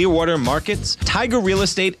 and Clearwater markets? Tiger Real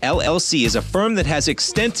Estate LLC is a firm that has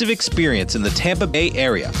extensive experience in the Tampa Bay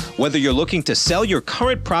area. Whether you're looking to sell your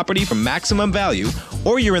current property for maximum value,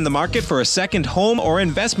 or you're in the market for a second home or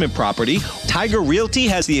investment property, Tiger Realty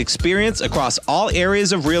has the experience across all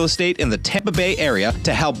areas of real estate in the Tampa Bay area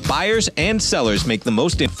to help buyers and sellers make the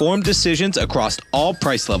most informed decisions across all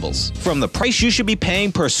price levels. From the price you should be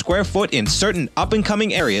paying per square foot in certain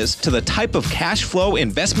up-and-coming areas to the type of cash flow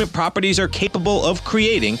investment properties are capable of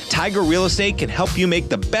creating, Tiger Real Estate can help you make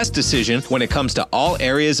the best decision when it comes to all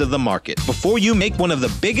areas of the market. Before you make one of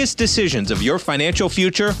the biggest decisions of your financial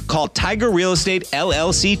future, call Tiger Real Estate LLC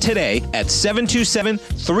LLC today at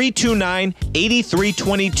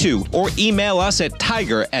 727-329-8322 or email us at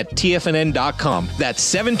tiger@tfnn.com. That's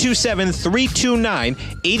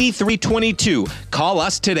 727-329-8322. Call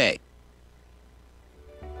us today.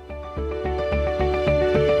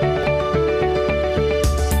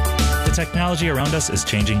 The technology around us is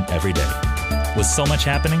changing every day. With so much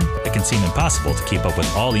happening, it can seem impossible to keep up with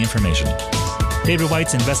all the information. David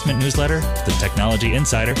White's investment newsletter, The Technology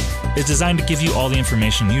Insider, is designed to give you all the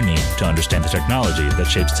information you need to understand the technology that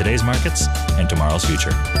shapes today's markets and tomorrow's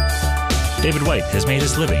future. David White has made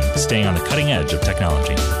his living staying on the cutting edge of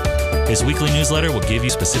technology. His weekly newsletter will give you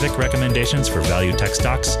specific recommendations for value tech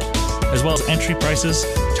stocks, as well as entry prices,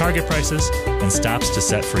 target prices, and stops to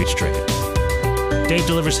set for each trade. Dave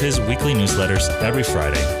delivers his weekly newsletters every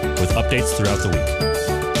Friday with updates throughout the week.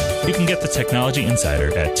 You can get the Technology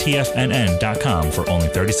Insider at TFNN.com for only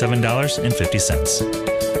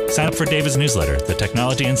 $37.50. Sign up for David's newsletter, The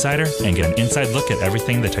Technology Insider, and get an inside look at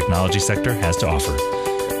everything the technology sector has to offer.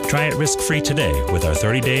 Try it risk-free today with our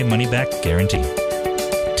 30-day money-back guarantee.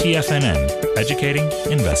 TFNN, educating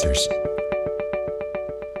investors.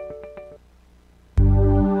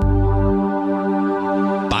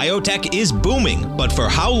 Biotech is booming, but for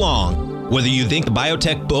how long? Whether you think the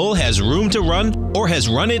biotech bull has room to run or has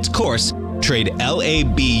run its course, trade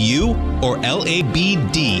LABU or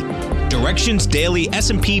LABD. Direction's daily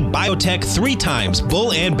S&P Biotech 3 times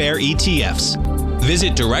bull and bear ETFs.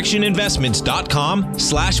 Visit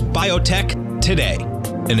directioninvestments.com/biotech today.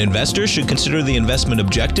 An investor should consider the investment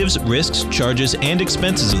objectives, risks, charges, and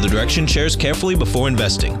expenses of the Direction shares carefully before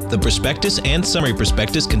investing. The prospectus and summary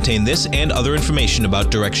prospectus contain this and other information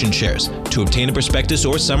about Direction shares. To obtain a prospectus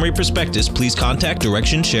or summary prospectus, please contact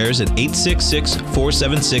Direction shares at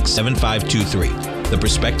 866-476-7523. The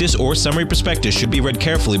prospectus or summary prospectus should be read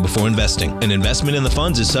carefully before investing. An investment in the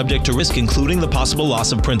funds is subject to risk, including the possible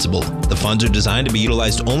loss of principal. The funds are designed to be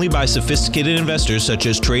utilized only by sophisticated investors such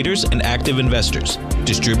as traders and active investors.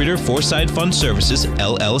 Distributor Foreside Fund Services,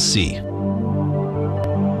 LLC.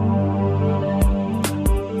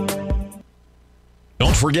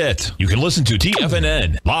 Don't forget, you can listen to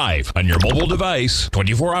TFNN live on your mobile device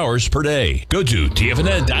 24 hours per day. Go to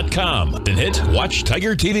TFNN.com, then hit Watch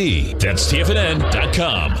Tiger TV. That's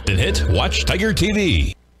TFNN.com, then hit Watch Tiger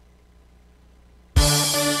TV.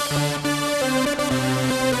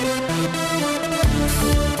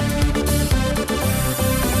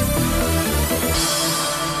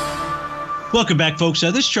 Welcome back, folks.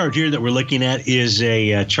 This chart here that we're looking at is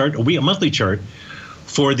a monthly chart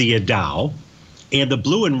for the Dow. And the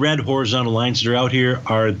blue and red horizontal lines that are out here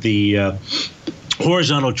are the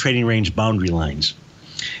horizontal trading range boundary lines.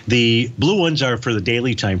 The blue ones are for the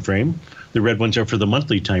daily time frame. The red ones are for the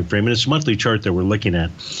monthly time frame. And it's a monthly chart that we're looking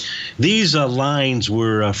at. These lines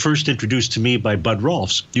were first introduced to me by Bud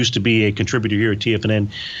Rolfs, used to be a contributor here at TFNN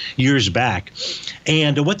years back.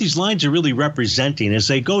 And what these lines are really representing is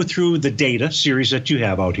they go through the data series that you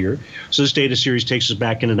have out here. So this data series takes us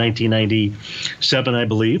back into 1997, I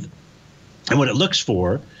believe. And what it looks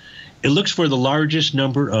for the largest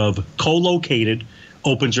number of co-located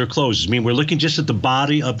opens or closes. I mean, we're looking just at the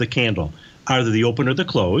body of the candle, either the open or the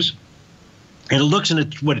close. And it looks,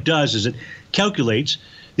 and what it does is it calculates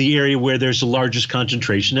the area where there's the largest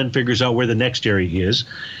concentration and figures out where the next area is.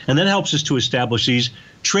 And that helps us to establish these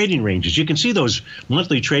trading ranges. You can see those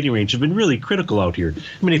monthly trading ranges have been really critical out here.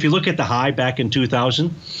 I mean, if you look at the high back in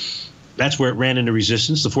 2000, that's where it ran into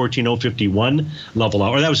resistance, the 14,051 level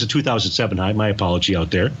hour. That was the 2007 high. My apology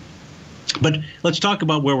out there. But let's talk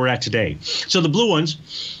about where we're at today. So the blue ones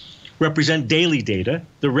represent daily data.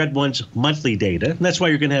 The red ones, monthly data. And that's why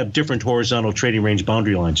you're going to have different horizontal trading range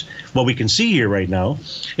boundary lines. What we can see here right now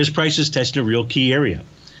is prices testing a real key area.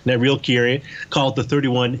 And that real key area called the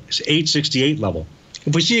 31,868 level.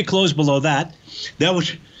 If we see it close below that, that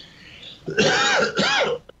would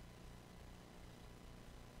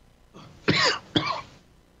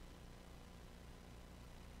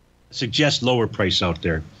suggest lower price out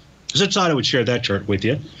there. So I thought I would share that chart with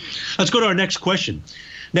you. Let's go to our next question.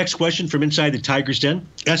 Next question from inside the Tiger's Den.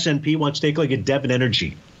 S&P wants to take a look at Devon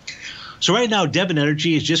Energy. So right now, Devon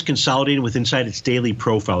Energy is just consolidating with inside its daily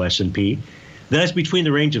profile S&P. That's between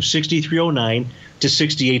the range of 6309 to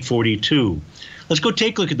 6842. Let's go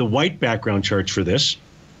take a look at the white background charts for this.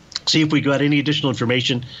 See if we got any additional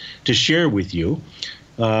information to share with you.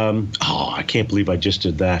 I can't believe I just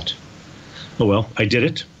did that. Oh, well, I did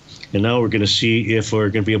it. And now we're going to see if we're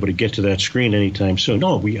going to be able to get to that screen anytime soon.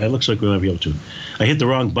 No, it looks like we might be able to. I hit the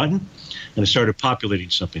wrong button, and it started populating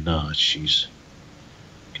something. Oh, jeez.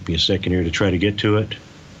 Give me a second here to try to get to it.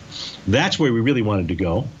 That's where we really wanted to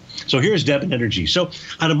go. So here's Devon Energy. So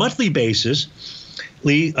on a monthly basis,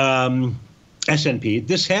 Lee, S&P,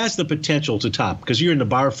 this has the potential to top because you're in the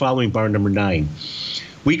bar following bar number 9.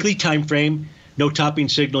 Weekly time frame, no topping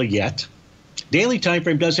signal yet. Daily time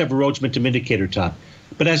frame does have a Rhodes Momentum Indicator top.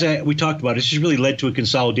 But as we talked about, it's just really led to a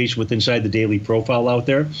consolidation with inside the daily profile out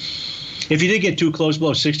there. If you did get too close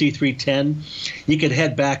below 63.10, you could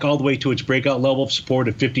head back all the way to its breakout level of support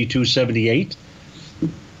at 52.78.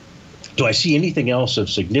 Do I see anything else of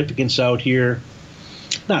significance out here?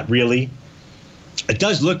 Not really. It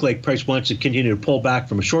does look like price wants to continue to pull back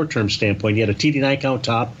from a short-term standpoint. You had a TD9 count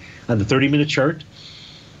top on the 30-minute chart.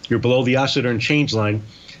 You're below the oscillator and change line.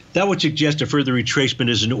 That would suggest a further retracement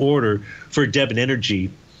is in order for Devon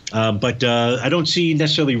Energy. But I don't see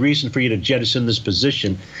necessarily reason for you to jettison this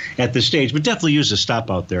position at this stage, but definitely use a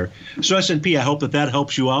stop out there. So S&P, I hope that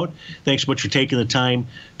helps you out. Thanks so much for taking the time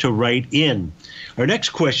to write in. Our next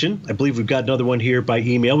question, I believe we've got another one here by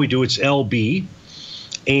email. We do. It's LB.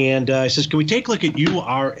 And it says, can we take a look at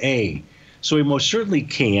URA? So we most certainly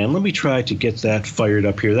can. Let me try to get that fired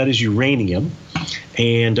up here. That is uranium.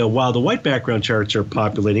 And while the white background charts are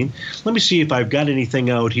populating, let me see if I've got anything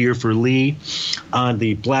out here for Lee on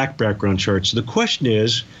the black background chart. So the question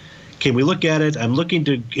is, can we look at it? I'm looking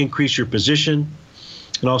to increase your position.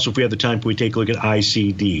 And also, if we have the time, can we take a look at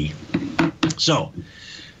ICD? So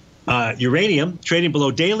uranium trading below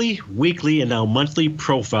daily, weekly, and now monthly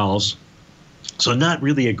profiles. So not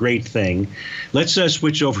really a great thing. Let's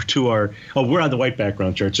switch over to our, we're on the white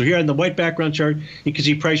background chart. So here on the white background chart, you can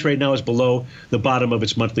see price right now is below the bottom of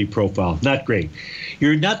its monthly profile. Not great.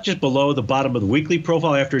 You're not just below the bottom of the weekly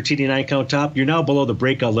profile after a TD9 count top. You're now below the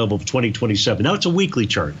breakout level of 2027. Now it's a weekly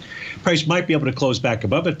chart. Price might be able to close back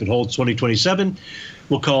above it if it holds 2027.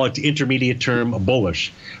 We'll call it the intermediate term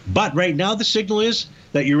bullish. But right now the signal is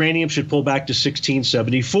that uranium should pull back to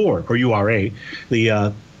 1674, or URA,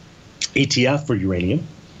 the ETF for uranium.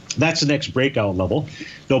 That's the next breakout level.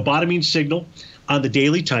 No bottoming signal on the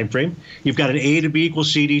daily time frame. You've got an A to B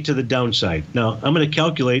equals CD to the downside. Now, I'm going to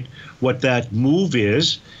calculate what that move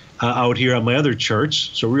is out here on my other charts.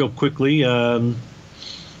 So real quickly, yeah,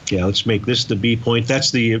 let's make this the B point.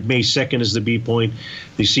 That's the May 2nd is the B point,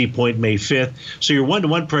 the C point May 5th. So your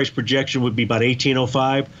one-to-one price projection would be about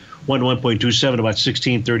 1805. 1.27 about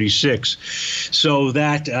 1636. So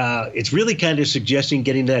that it's really kind of suggesting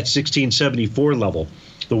getting to that 1674 level,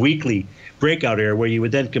 the weekly breakout area, where you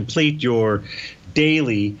would then complete your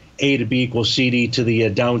daily A to B equals CD to the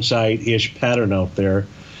downside-ish pattern out there.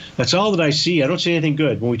 That's all that I see. I don't see anything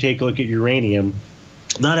good when we take a look at uranium,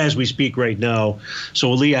 not as we speak right now.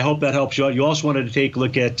 So, Lee, I hope that helps you out. You also wanted to take a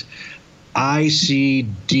look at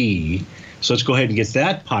ICD. So let's go ahead and get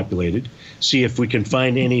that populated, see if we can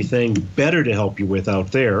find anything better to help you with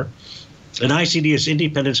out there. And ICD is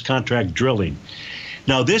Independence Contract Drilling.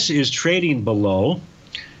 Now, this is trading below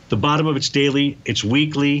the bottom of its daily, its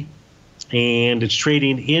weekly, and it's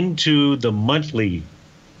trading into the monthly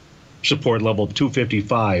support level of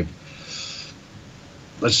 255.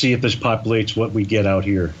 Let's see if this populates what we get out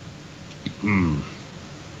here.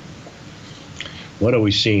 What are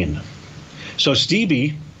we seeing? So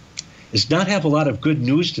Stevie does not have a lot of good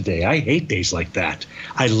news today. I hate days like that.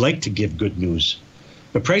 I like to give good news.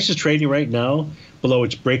 The price is trading right now below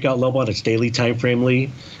its breakout level on its daily time frame,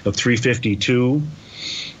 Lee, of 352.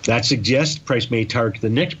 That suggests price may target the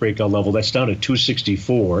next breakout level. That's down at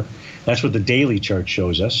 264. That's what the daily chart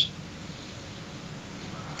shows us.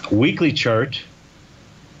 Weekly chart,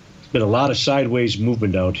 been a lot of sideways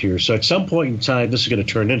movement out here. So at some point in time, this is going to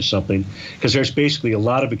turn into something because there's basically a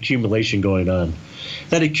lot of accumulation going on.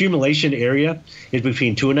 That accumulation area is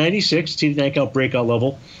between 296, TD9 count breakout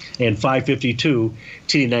level, and 552,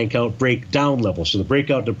 TD9 count breakdown level. So the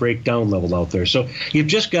breakout to breakdown level out there. So you've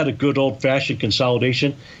just got a good old-fashioned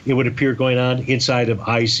consolidation, it would appear, going on inside of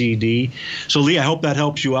ICD. So, Lee, I hope that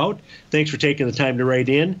helps you out. Thanks for taking the time to write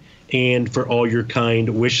in and for all your kind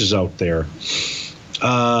wishes out there.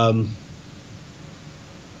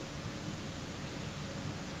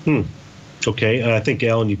 Okay, I think,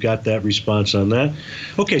 Alan, you've got that response on that.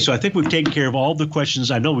 Okay, so I think we've taken care of all the questions.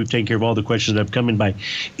 I know we've taken care of all the questions that have come in by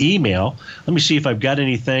email. Let me see if I've got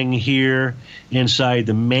anything here inside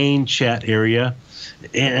the main chat area.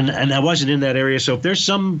 And I wasn't in that area, so if there's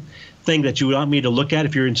something that you want me to look at,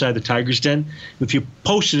 if you're inside the Tiger's Den, if you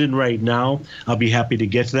post it in right now, I'll be happy to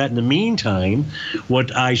get to that. In the meantime,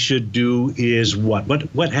 what I should do is what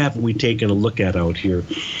haven't we taken a look at out here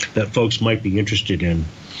that folks might be interested in?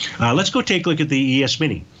 Let's go take a look at the ES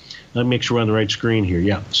Mini. Let me make sure we're on the right screen here.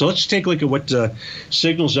 Yeah. So let's take a look at what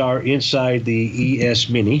signals are inside the ES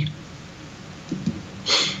Mini.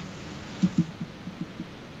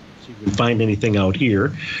 See if we can find anything out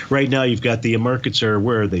here. Right now, you've got the markets are,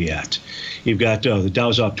 where are they at? You've got the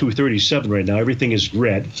Dow's off 237 right now. Everything is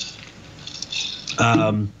red.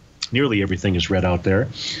 Nearly everything is red out there.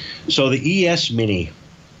 So the ES Mini,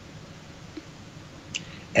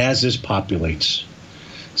 as this populates.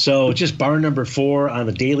 So just bar number 4 on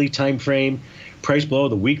the daily time frame, price below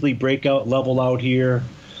the weekly breakout level out here.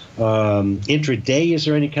 Intraday, is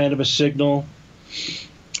there any kind of a signal?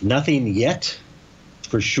 Nothing yet,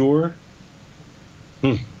 for sure.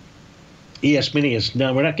 ES Mini is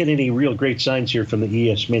now, we're not getting any real great signs here from the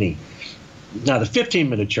ES Mini. Now the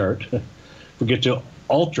 15-minute chart, we get to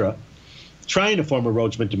Ultra, trying to form a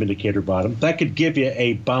Rhodes Momentum Indicator bottom. That could give you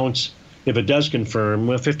a bounce if it does confirm.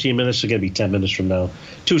 Well, 15 minutes is going to be 10 minutes from now.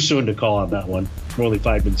 Too soon to call on that one. We're only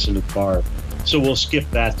 5 minutes into the bar. So we'll skip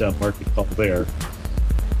that market call there.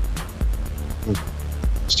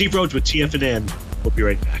 Steve Rhodes with TFNN. We'll be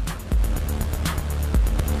right back.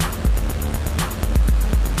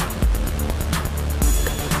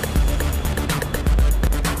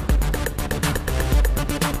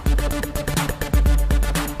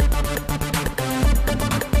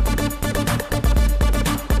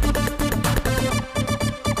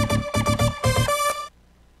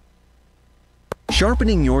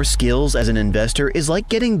 Sharpening your skills as an investor is like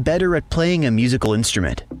getting better at playing a musical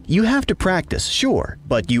instrument. You have to practice, sure,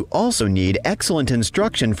 but you also need excellent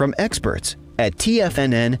instruction from experts. At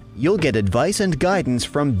TFNN, you'll get advice and guidance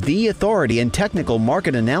from the authority in technical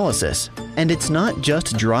market analysis. And it's not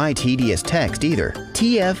just dry, tedious text either.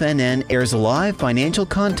 TFNN airs live financial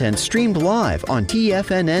content streamed live on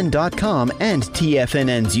TFNN.com and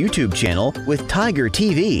TFNN's YouTube channel with Tiger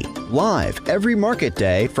TV, live every market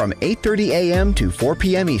day from 8:30 a.m. to 4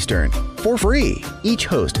 p.m. Eastern, for free. Each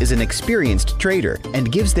host is an experienced trader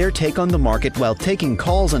and gives their take on the market while taking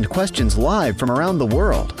calls and questions live from around the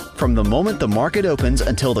world. From the moment the market opens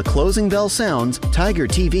until the closing bell sounds, Tiger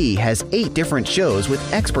TV has 8 different shows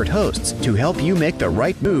with expert hosts to help you make the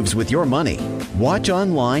right moves with your money. Watch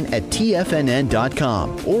online at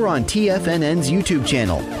TFNN.com or on TFNN's YouTube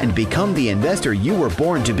channel and become the investor you were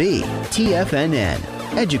born to be. TFNN,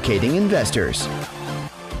 educating investors.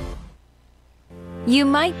 You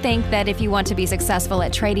might think that if you want to be successful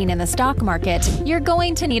at trading in the stock market, you're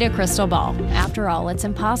going to need a crystal ball. After all, it's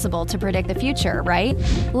impossible to predict the future, right?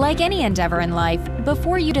 Like any endeavor in life,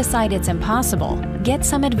 before you decide it's impossible, get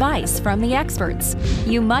some advice from the experts.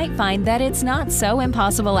 You might find that it's not so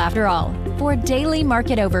impossible after all. For daily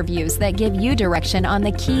market overviews that give you direction on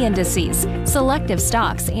the key indices, selective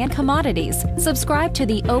stocks, and commodities, subscribe to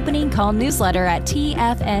the Opening Call newsletter at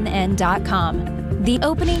TFNN.com. The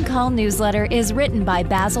Opening Call newsletter is written by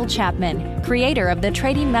Basil Chapman, creator of the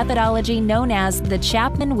trading methodology known as the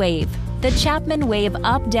Chapman Wave. The Chapman Wave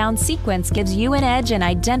up-down sequence gives you an edge in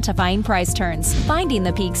identifying price turns, finding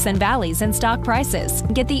the peaks and valleys in stock prices.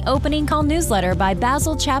 Get the Opening Call newsletter by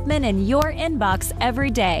Basil Chapman in your inbox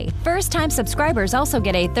every day. First-time subscribers also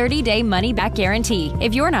get a 30-day money-back guarantee.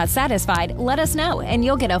 If you're not satisfied, let us know, and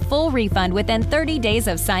you'll get a full refund within 30 days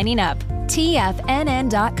of signing up.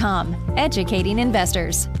 TFNN.com, educating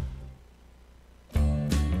investors.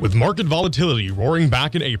 With market volatility roaring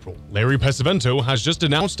back in April, Larry Pesavento has just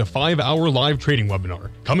announced a 5-hour live trading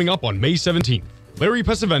webinar coming up on May 17th. Larry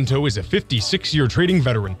Pesavento is a 56-year trading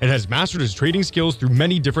veteran and has mastered his trading skills through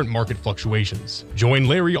many different market fluctuations. Join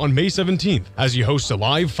Larry on May 17th as he hosts a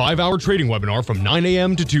live 5-hour trading webinar from 9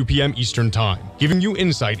 a.m. to 2 p.m. Eastern Time, giving you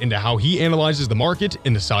insight into how he analyzes the market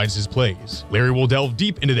and decides his plays. Larry will delve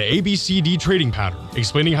deep into the ABCD trading pattern,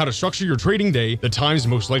 explaining how to structure your trading day, the times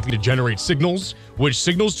most likely to generate signals, which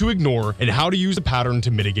signals to ignore, and how to use the pattern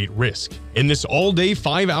to mitigate risk. In this all-day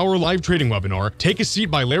 5-hour live trading webinar, take a seat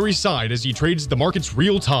by Larry's side as he trades the markets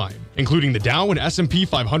real time, including the Dow and S&P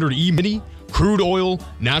 500 E-mini, crude oil,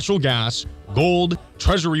 natural gas, gold,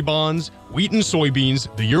 treasury bonds, wheat and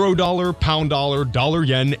soybeans, the euro-dollar, pound-dollar,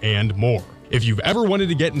 dollar-yen, and more. If you've ever wanted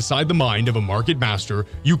to get inside the mind of a market master,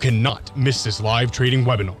 you cannot miss this live trading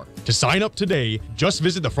webinar. To sign up today, just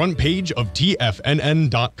visit the front page of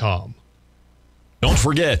TFNN.com. Don't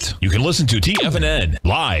forget, you can listen to TFNN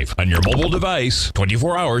live on your mobile device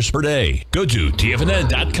 24 hours per day. Go to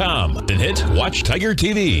TFNN.com, then hit Watch Tiger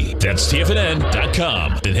TV. That's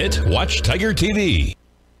TFNN.com, then hit Watch Tiger TV.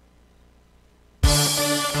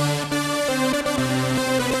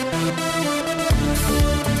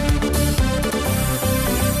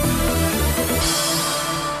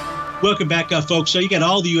 Welcome back, folks. So you got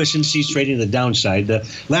all the U.S. indices trading the downside. The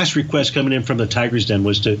last request coming in from the Tigers Den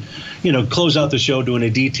was to, close out the show doing a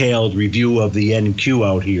detailed review of the NQ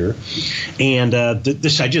out here. And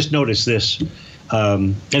this, I just noticed this.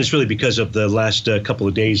 And it's really because of the last couple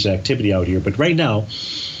of days' activity out here. But right now,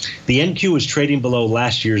 the NQ is trading below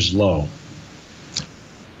last year's low.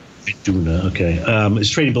 It's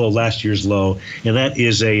trading below last year's low, and that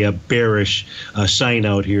is a bearish sign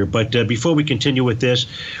out here. But before we continue with this,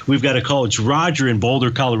 we've got a call. It's Roger in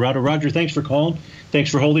Boulder, Colorado. Roger, thanks for calling. Thanks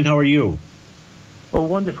for holding. How are you? Oh,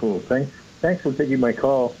 wonderful. Thanks for taking my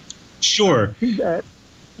call. Sure.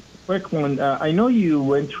 Quick one. I know you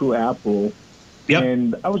went through Apple,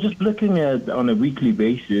 and I was just looking at on a weekly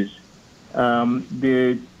basis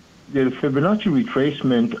the Fibonacci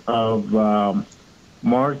retracement of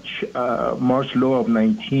March low of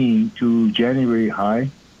 19 to January high.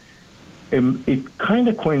 It kind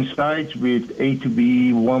of coincides with A to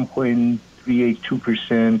B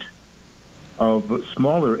 1.382% of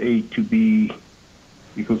smaller A to B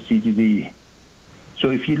equals C to D. So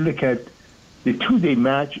if you look at the two-day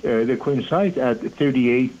match, they coincide at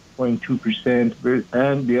 38.2%,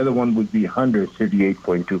 and the other one would be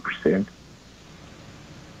 138.2%.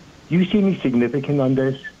 Do you see any significance on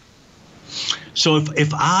this? So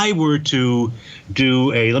if I were to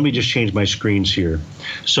do let me just change my screens here.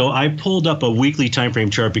 So I pulled up a weekly time frame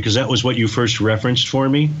chart because that was what you first referenced for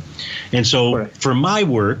me. And so for my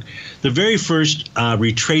work, the very first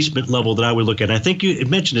retracement level that I would look at, I think you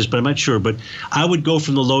mentioned this, but I'm not sure, but I would go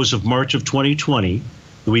from the lows of March of 2020,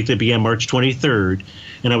 the week that began March 23rd,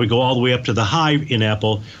 and I would go all the way up to the high in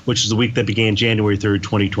Apple, which is the week that began January 3rd,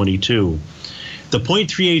 2022. The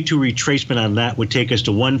 0.382 retracement on that would take us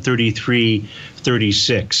to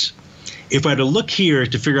 133.36. If I had to look here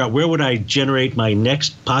to figure out where would I generate my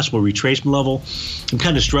next possible retracement level, I'm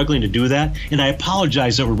kind of struggling to do that. And I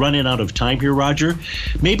apologize that we're running out of time here, Roger.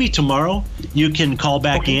 Maybe tomorrow you can call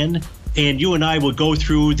back in and you and I will go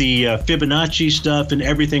through the Fibonacci stuff and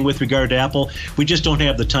everything with regard to Apple. We just don't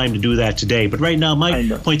have the time to do that today. But right now, my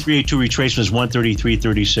 0.382 retracement is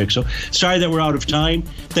 133.36. So sorry that we're out of time.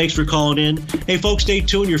 Thanks for calling in. Hey, folks, stay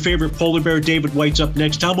tuned. Your favorite polar bear, David White's up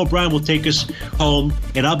next. Tom O'Brien will take us home,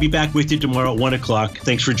 and I'll be back with you tomorrow at 1 o'clock.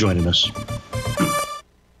 Thanks for joining us.